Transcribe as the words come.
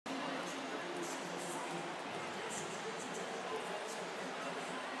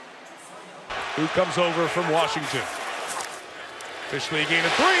who comes over from Washington. Officially a gain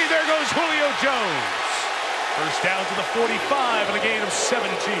of 3. There goes Julio Jones. First down to the 45 and a gain of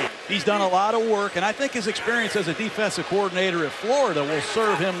 17. He's done a lot of work, and I think his experience as a defensive coordinator at Florida will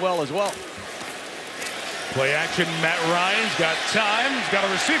serve him well as well. Play action, Matt Ryan's got time. He's got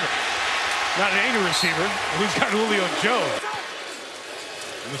a receiver. Not any receiver. He's got Julio Jones.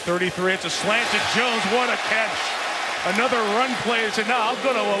 In the 33, it's a slant to Jones. What a catch. Another run play. He said, no, I'll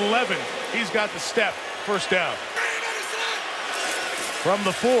go to 11. He's got the step. First down. From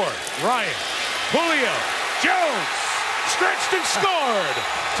the 4, Ryan. Julio Jones stretched and scored.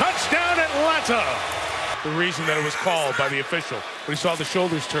 Touchdown Atlanta. The reason that it was called by the official when he saw the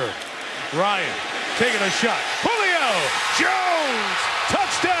shoulders turn. Ryan taking a shot. Julio Jones.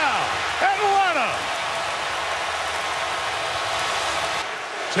 Touchdown Atlanta.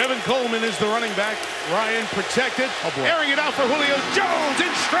 Tevin Coleman is the running back. Ryan protected. Airing it out for Julio Jones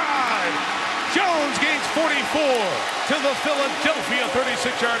in stride. Jones gains 44 to the Philadelphia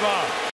 36-yard line.